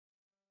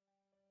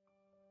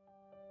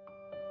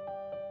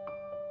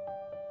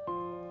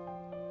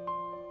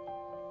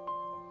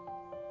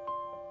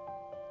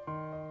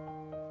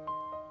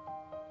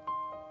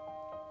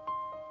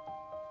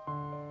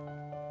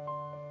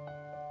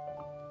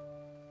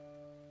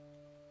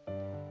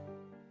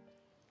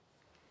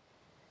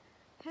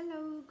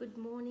Good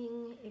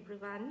morning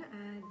everyone.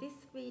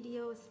 This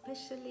video is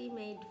specially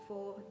made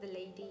for the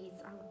ladies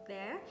out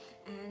there,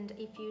 and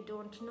if you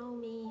don't know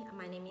me,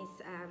 my name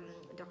is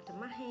Dr.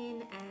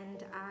 Mahen,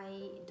 and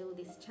I do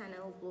this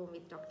channel Bloom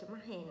with Dr.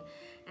 Mahen,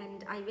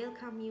 and I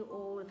welcome you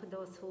all, for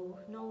those who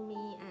know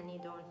me and you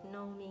don't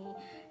know me,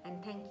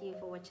 and thank you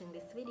for watching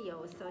this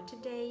video. So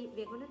today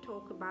we're going to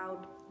talk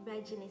about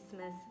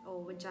vaginismus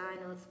or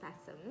vaginal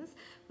spasms,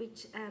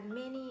 which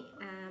many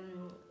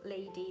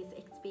ladies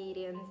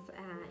experience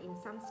in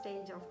some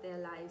stage of their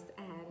lives,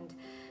 and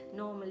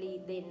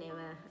normally they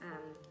never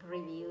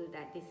reveal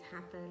that this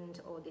happened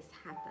or this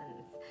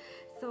happens.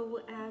 So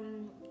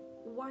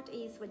what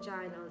is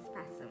vaginal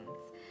spasms?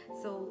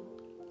 So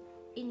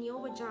in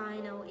your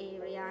vaginal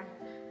area,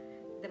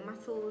 the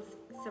muscles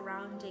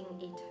surrounding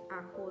it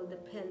are called the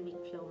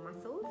pelvic floor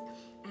muscles,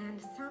 and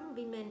some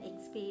women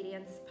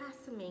experience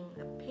spasming,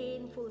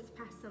 painful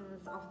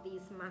spasms of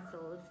these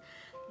muscles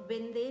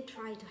when they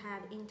try to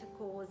have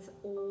intercourse,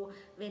 or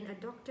when a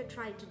doctor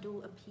tried to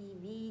do a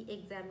PV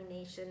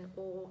examination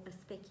or a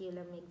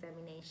speculum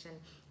examination.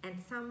 And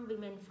some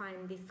women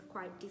find this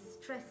quite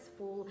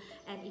distressful,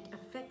 and it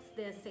affects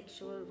their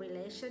sexual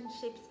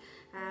relationships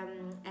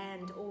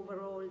and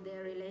overall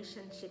their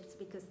relationships,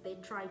 because they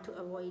try to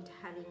avoid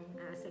having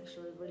a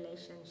sexual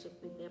relationship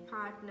with their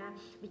partner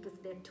because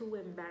they're too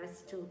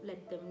embarrassed to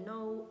let them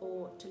know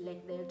or to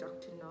let their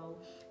doctor know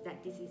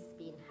that this is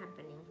been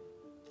happening.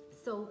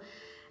 So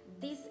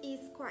this is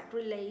quite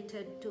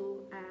related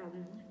to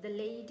the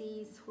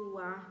ladies who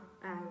are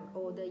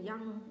or the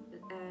young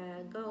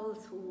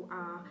girls who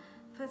are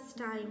first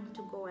time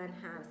to go and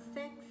have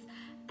sex,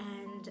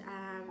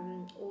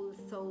 and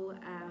also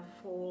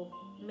for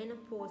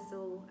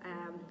menopausal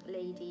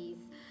ladies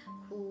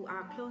who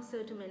are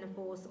closer to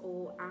menopause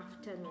or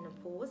after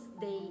menopause,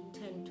 they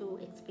tend to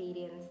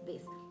experience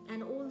this.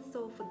 And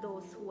also for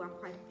those who are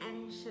quite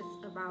anxious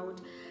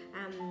about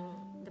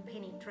the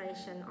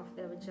penetration of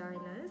their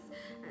vaginas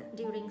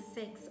during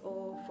sex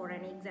or for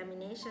an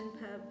examination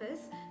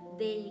purpose,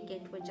 they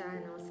get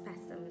vaginal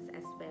spasms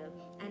as well,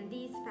 and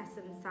these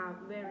spasms are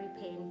very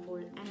painful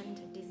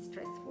and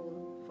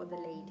distressful for the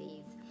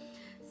ladies.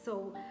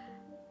 So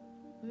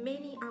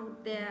many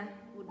out there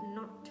would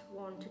not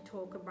want to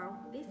talk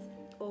about this,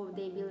 or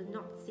they will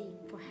not seek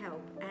for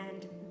help,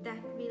 and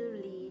that will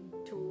lead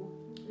to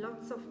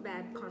lots of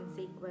bad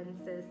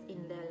consequences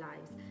in their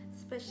lives,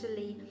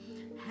 especially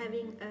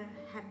having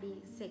a happy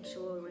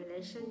sexual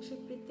relationship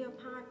with your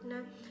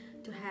partner,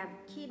 to have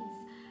kids,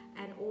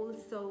 and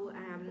also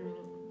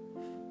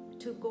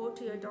to go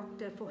to your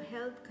doctor for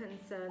health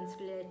concerns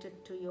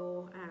related to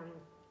your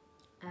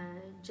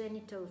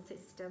genital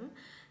system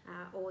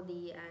or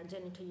the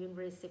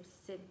genitourinary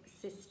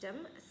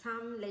system.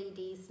 Some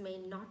ladies may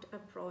not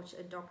approach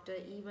a doctor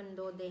even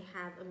though they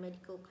have a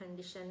medical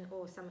condition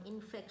or some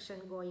infection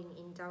going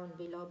in down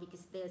below,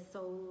 because they're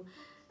so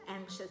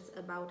anxious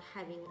about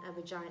having a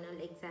vaginal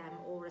exam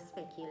or a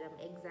speculum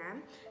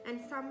exam.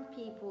 And some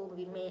people,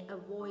 we may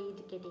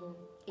avoid getting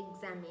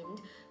examined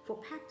for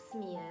pap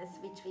smears,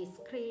 which we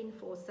screen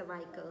for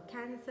cervical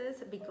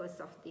cancers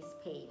because of this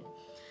pain.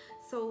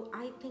 So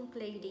I think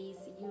ladies,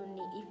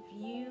 if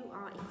you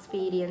are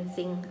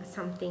experiencing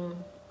something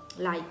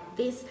like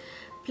this,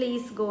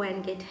 please go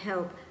and get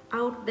help.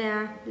 Out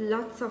there,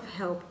 lots of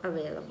help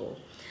available.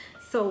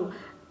 So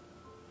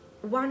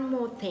one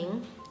more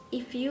thing,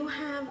 if you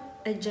have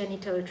a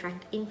genital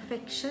tract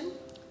infection,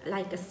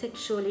 like a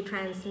sexually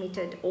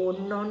transmitted or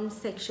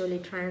non-sexually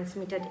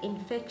transmitted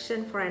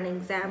infection, for an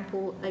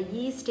example, a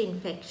yeast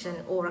infection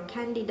or a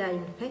candida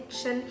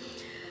infection,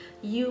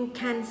 you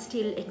can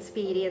still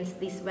experience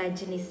this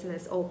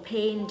vaginismus or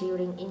pain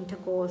during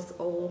intercourse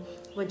or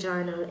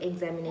vaginal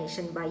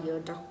examination by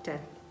your doctor.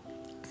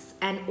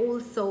 And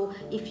also,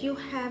 if you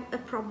have a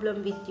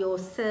problem with your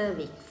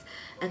cervix,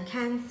 a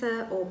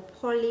cancer or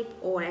polyp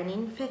or an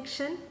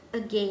infection,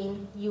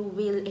 again you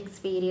will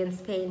experience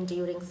pain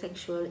during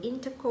sexual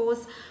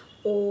intercourse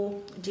or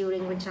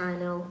during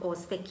vaginal or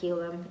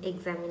speculum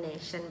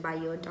examination by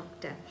your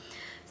doctor.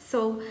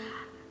 So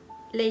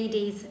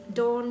ladies,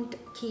 don't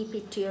keep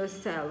it to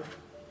yourself.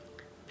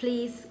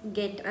 Please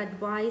get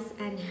advice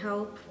and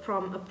help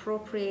from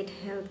appropriate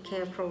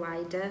healthcare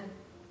provider,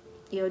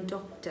 your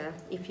doctor,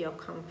 if you're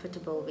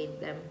comfortable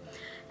with them.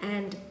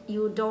 And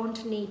you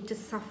don't need to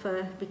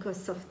suffer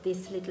because of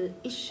this little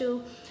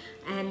issue.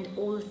 And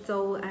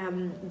also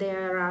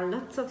there are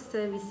lots of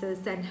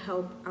services and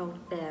help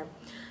out there.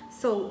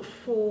 So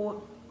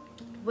for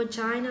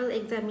vaginal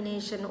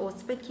examination or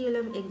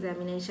speculum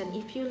examination,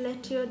 if you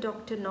let your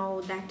doctor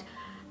know that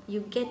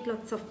you get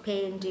lots of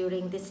pain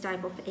during this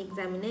type of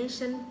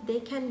examination, they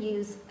can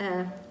use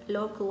a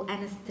local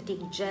anesthetic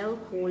gel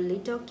called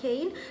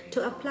lidocaine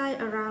to apply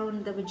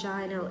around the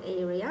vaginal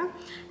area,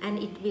 and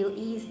it will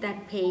ease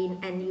that pain,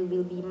 and you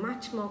will be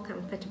much more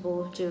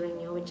comfortable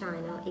during your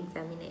vaginal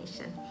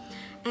examination.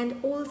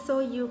 And also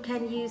you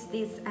can use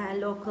this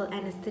local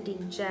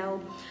anesthetic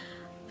gel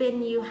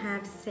when you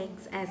have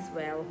sex as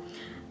well,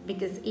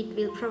 because it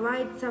will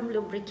provide some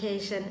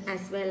lubrication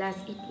as well as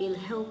it will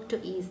help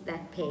to ease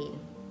that pain.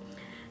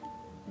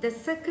 The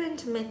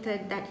second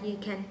method that you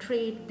can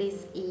treat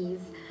this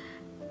is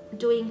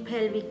doing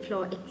pelvic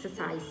floor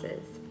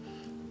exercises.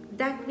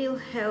 That will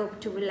help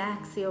to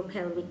relax your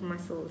pelvic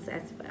muscles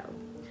as well.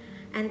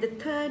 And the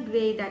third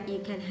way that you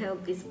can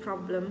help this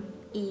problem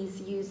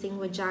is using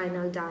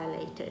vaginal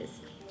dilators.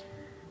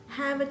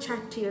 Have a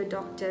chat to your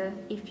doctor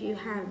if you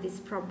have this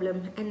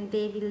problem, and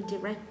they will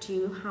direct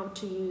you how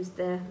to use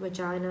the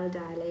vaginal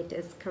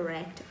dilators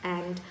correct.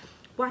 And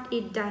what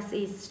it does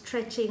is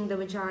stretching the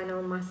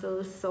vaginal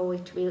muscles, so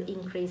it will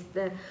increase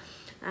the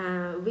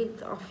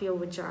width of your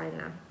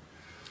vagina,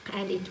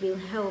 and it will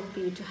help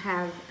you to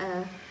have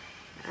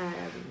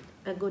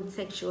a good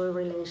sexual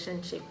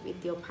relationship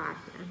with your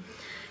partner.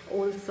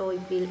 Also,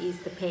 it will ease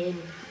the pain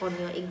on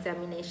your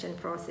examination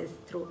process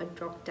through a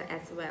doctor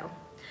as well.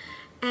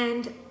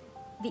 And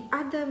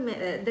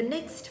the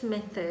next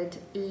method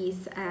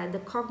is the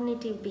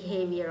cognitive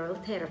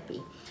behavioral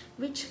therapy,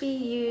 which we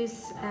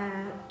use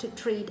to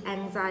treat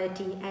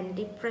anxiety and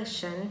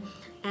depression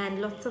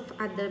and lots of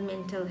other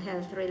mental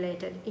health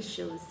related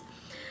issues.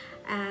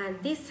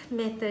 This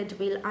method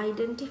will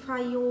identify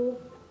your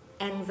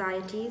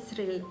anxieties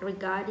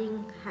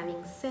regarding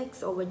having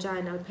sex or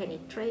vaginal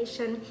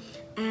penetration,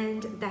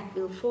 and that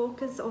will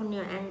focus on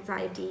your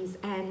anxieties,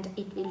 and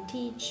it will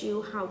teach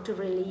you how to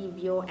relieve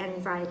your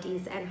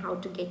anxieties and how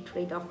to get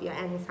rid of your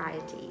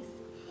anxieties.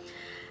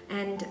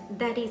 And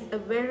that is a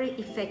very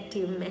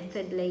effective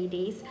method,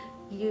 ladies.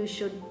 You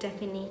should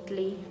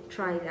definitely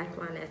try that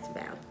one as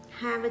well.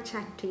 Have a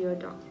chat to your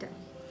doctor.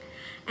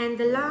 And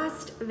the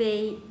last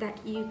way that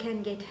you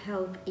can get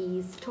help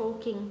is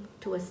talking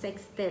to a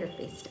sex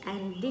therapist,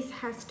 and this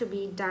has to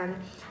be done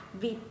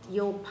with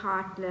your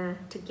partner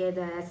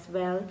together as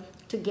well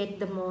to get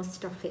the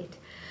most of it,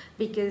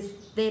 because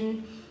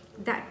then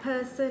that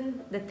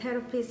person, the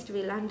therapist,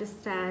 will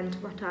understand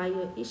what are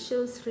your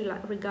issues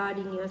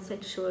regarding your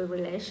sexual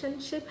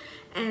relationship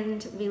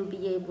and will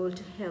be able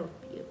to help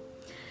you.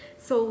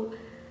 So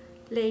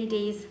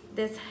ladies,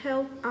 there's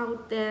help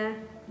out there.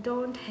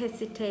 Don't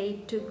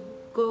hesitate to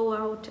go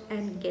out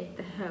and get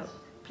the help.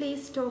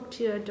 Please talk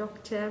to your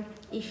doctor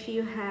if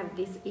you have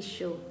this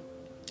issue.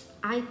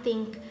 I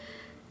think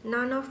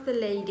none of the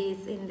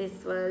ladies in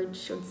this world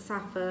should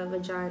suffer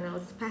vaginal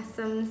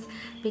spasms,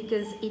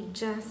 because it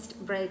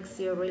just breaks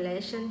your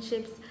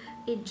relationships,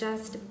 it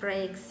just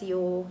breaks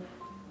your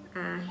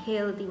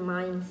healthy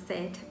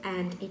mindset,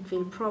 and it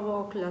will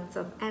provoke lots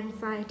of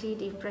anxiety,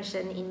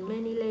 depression in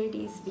many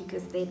ladies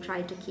because they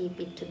try to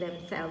keep it to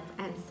themselves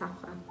and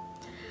suffer.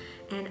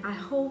 And I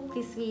hope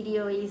this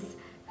video is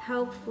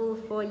helpful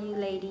for you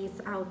ladies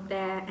out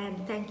there,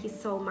 and thank you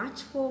so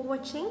much for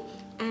watching,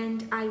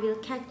 and I will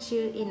catch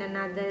you in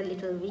another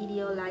little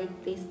video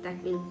like this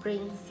that will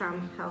bring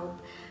some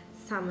help,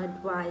 some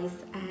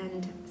advice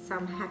and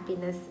some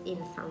happiness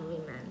in some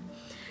women.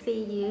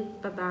 See you,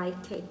 bye bye,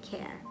 take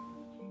care.